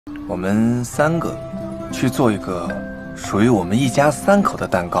我们3个去做一个属于我们一家3口的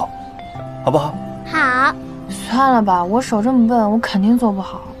蛋糕，好不好？好。算了吧，我手这么笨，我肯定做不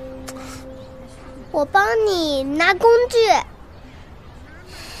好。我帮你拿工具。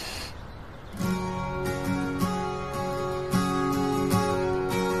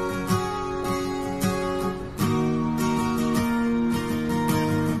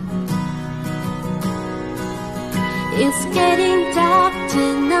It's getting dark,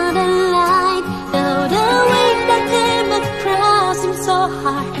 turn on the light. Though the weight that came across seems so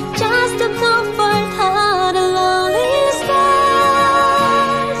hard, just to comfort her, the lonely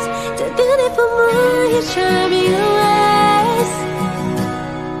stars, the beautiful moon, your charming ways.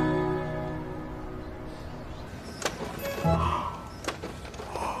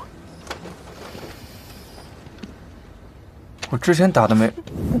 我之前打的没。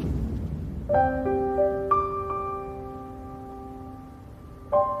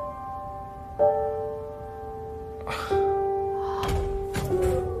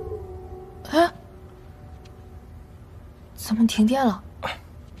怎么停电了？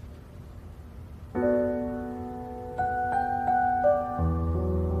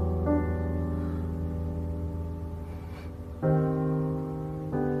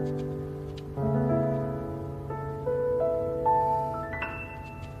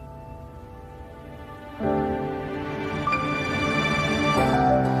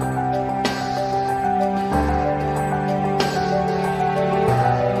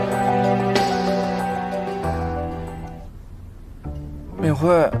敏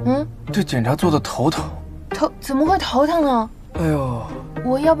慧，这检查做的头疼。怎么会头疼呢？哎呦，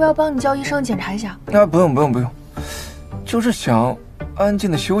我要不要帮你叫医生检查一下？那不用，就是想安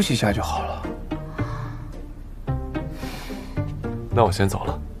静的休息一下就好了。那我先走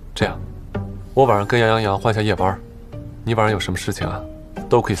了。这样，我晚上跟杨洋换下夜班，你晚上有什么事情啊，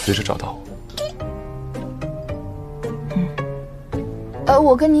都可以随时找到我。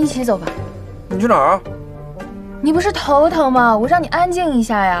我跟你一起走吧。你去哪儿啊？你不是头疼吗？我让你安静一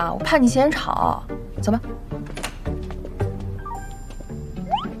下呀，我怕你嫌吵。走吧。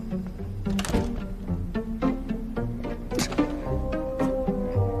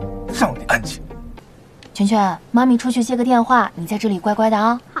让你安静。圈圈，妈咪出去接个电话，你在这里乖乖的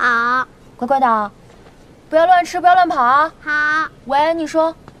啊。好。乖乖的啊，不要乱吃，不要乱跑啊。好。喂，你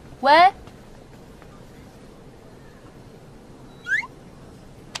说，喂。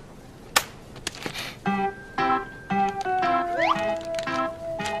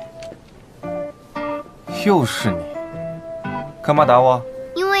又是你，干嘛打我？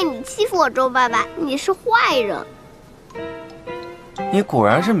因为你欺负我周爸爸，你是坏人。你果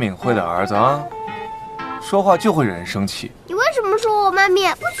然是敏慧的儿子啊，说话就会惹人生气。你为什么说我妈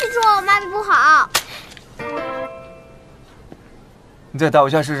咪？不许说我妈咪不好。你再打我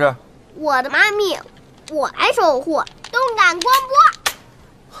一下试试。我的妈咪，我来守护，动感光波。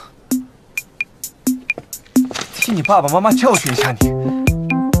替你爸爸妈妈教训一下你。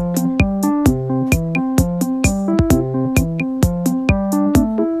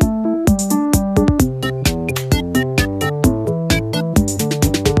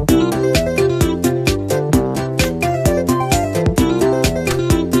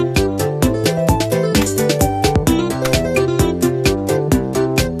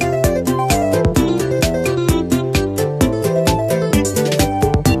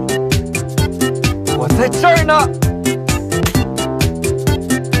在这儿呢。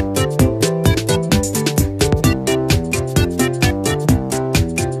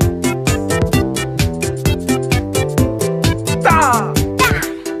大，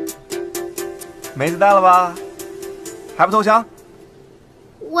梅子大了吧？还不投降？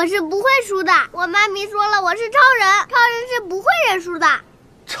我是不会输的。我妈咪说了，我是超人，超人是不会认输的。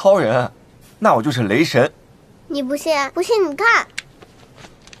超人？那我就是雷神。你不信？不信你看。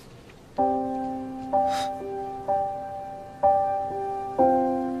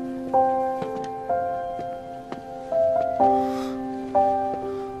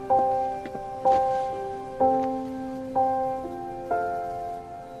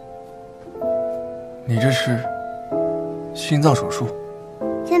你这是心脏手术？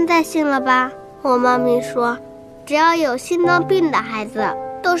现在信了吧？我妈咪说，只要有心脏病的孩子，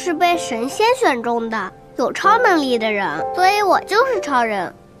都是被神仙选中的，有超能力的人，所以我就是超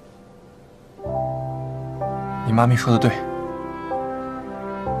人。你妈咪说的对，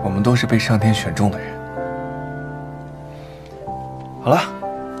我们都是被上天选中的人。好了，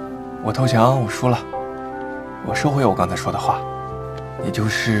我投降，我输了，我收回我刚才说的话，你就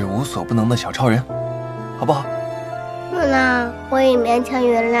是无所不能的小超人，好不好？那我也勉强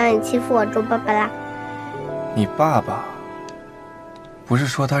原谅你欺负我周爸爸啦。你爸爸不是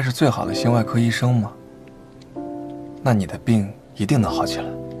说他是最好的心外科医生吗？那你的病一定能好起来。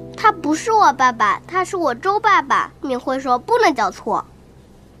他不是我爸爸，他是我周爸爸。闵慧说不能叫错。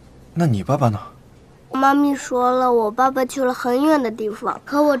那你爸爸呢？我妈咪说了，我爸爸去了很远的地方，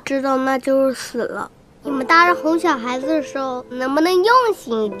可我知道那就是死了。你们大人哄小孩子的时候，能不能用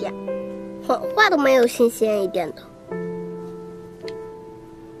心一点？谎话都没有新鲜一点的。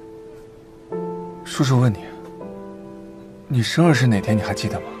叔叔问你，你生日是哪天？你还记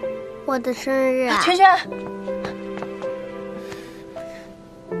得吗？我的生日啊！圈圈，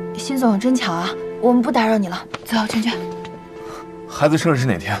辛总真巧啊，我们不打扰你了，走，圈圈。孩子生日是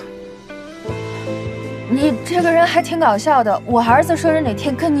哪天？你这个人还挺搞笑的，我儿子生日哪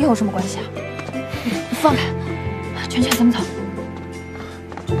天跟你有什么关系啊？你放开，圈圈，咱们走。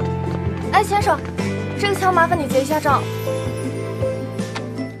哎，先生，这个枪麻烦你结一下账。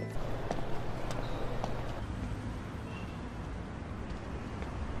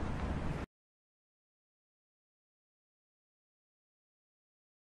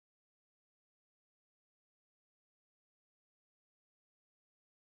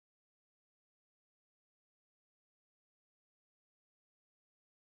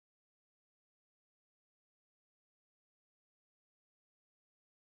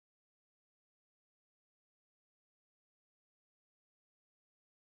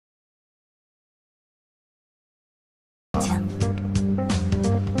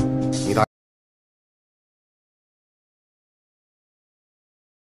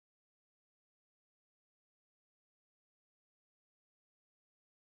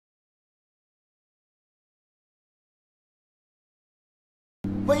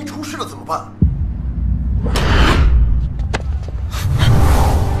万一出事了怎么办？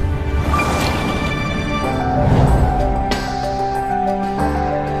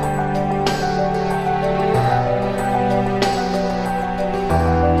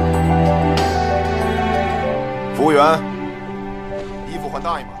服务员，衣服换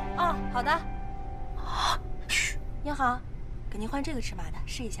大一码。哦，好的。嘘，您好，给您换这个尺码的，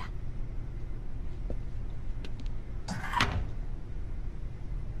试一下。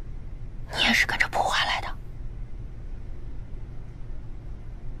你也是跟着普华来的？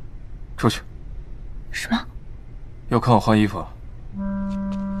出去。什么？要看我换衣服？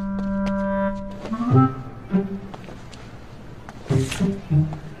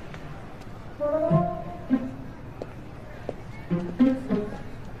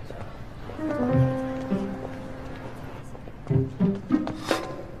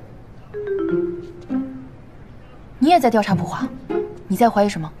你也在调查普华？你在怀疑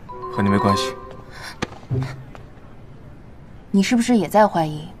什么？和你没关系。你是不是也在怀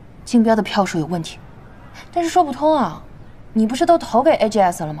疑竞标的票数有问题？但是说不通啊，你不是都投给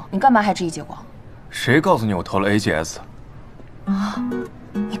AGS 了吗？你干嘛还质疑结果？谁告诉你我投了 AGS？ 啊，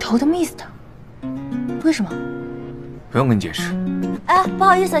你投的 Mist， 为什么？不用跟你解释。哎，不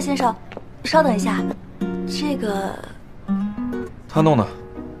好意思，先生，稍等一下，这个他弄的，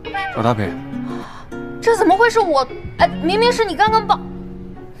找他赔。这怎么会是我？哎，明明是你刚刚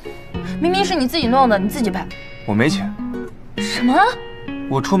明明是你自己弄的，你自己赔。我没钱。什么？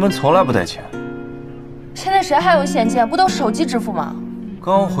我出门从来不带钱。现在谁还有现金？不都手机支付吗？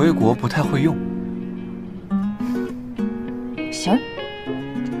刚回国不太会用。行，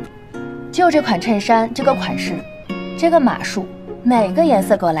就这款衬衫，这个款式，这个码数，每个颜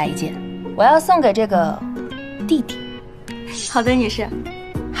色给我来一件，我要送给这个弟弟。好的，女士。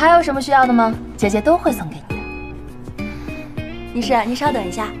还有什么需要的吗？姐姐都会送给你的。女士，您稍等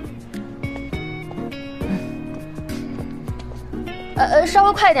一下。稍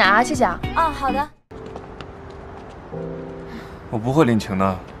微快一点啊，谢谢啊。哦，好的。我不会领情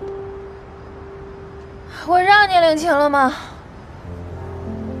的。我让你领情了吗？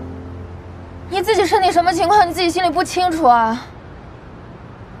你自己身体什么情况，你自己心里不清楚啊？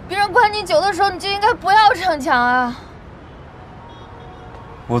别人关你酒的时候，你就应该不要逞强啊。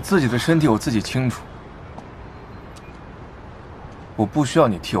我自己的身体我自己清楚，我不需要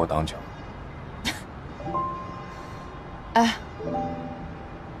你替我挡酒。哎，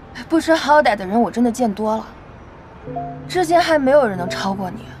不识好歹的人我真的见多了，之前还没有人能超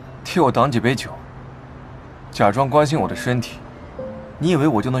过你。替我挡几杯酒，假装关心我的身体，你以为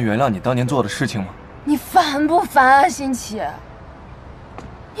我就能原谅你当年做的事情吗？你烦不烦啊，辛奇？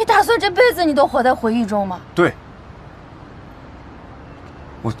你打算这辈子你都活在回忆中吗？对，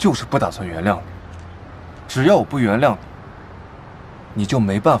我就是不打算原谅你。只要我不原谅你，你就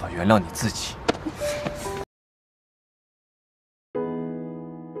没办法原谅你自己。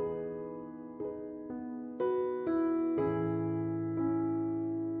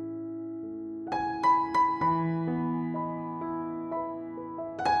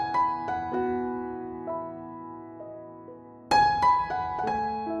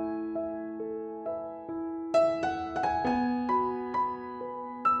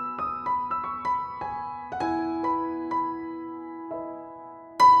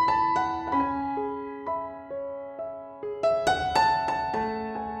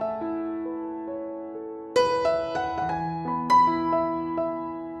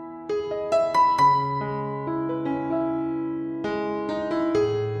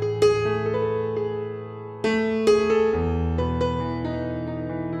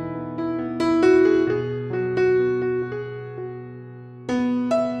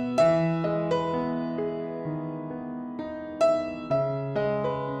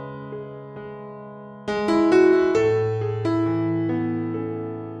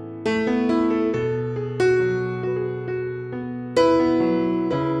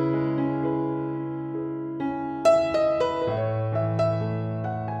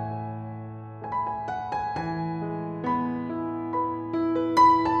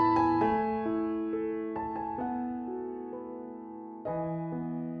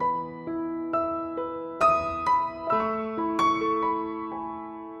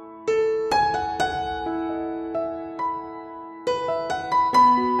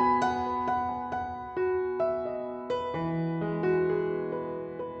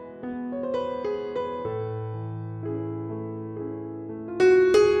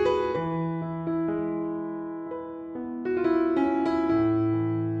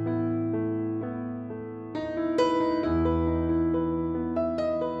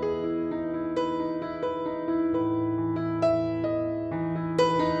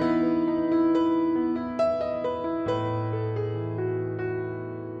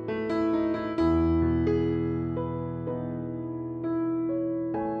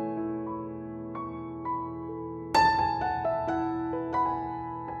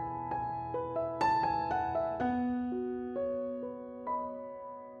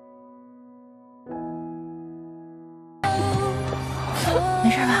没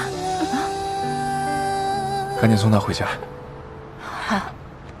事吧？赶紧送他回家。好。